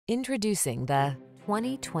Introducing the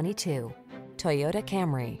 2022 Toyota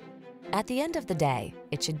Camry. At the end of the day,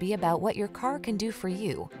 it should be about what your car can do for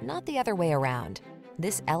you, not the other way around.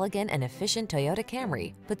 This elegant and efficient Toyota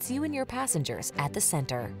Camry puts you and your passengers at the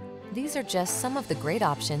center. These are just some of the great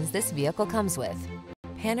options this vehicle comes with: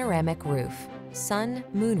 panoramic roof, sun,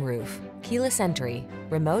 moonroof, keyless entry,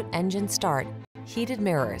 remote engine start, heated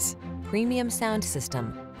mirrors, premium sound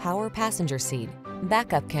system, power passenger seat,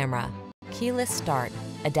 backup camera, keyless start,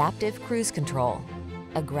 adaptive cruise control.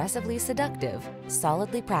 Aggressively seductive,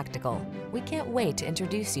 solidly practical. We can't wait to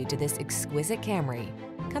introduce you to this exquisite Camry.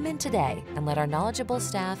 Come in today and let our knowledgeable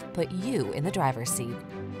staff put you in the driver's seat.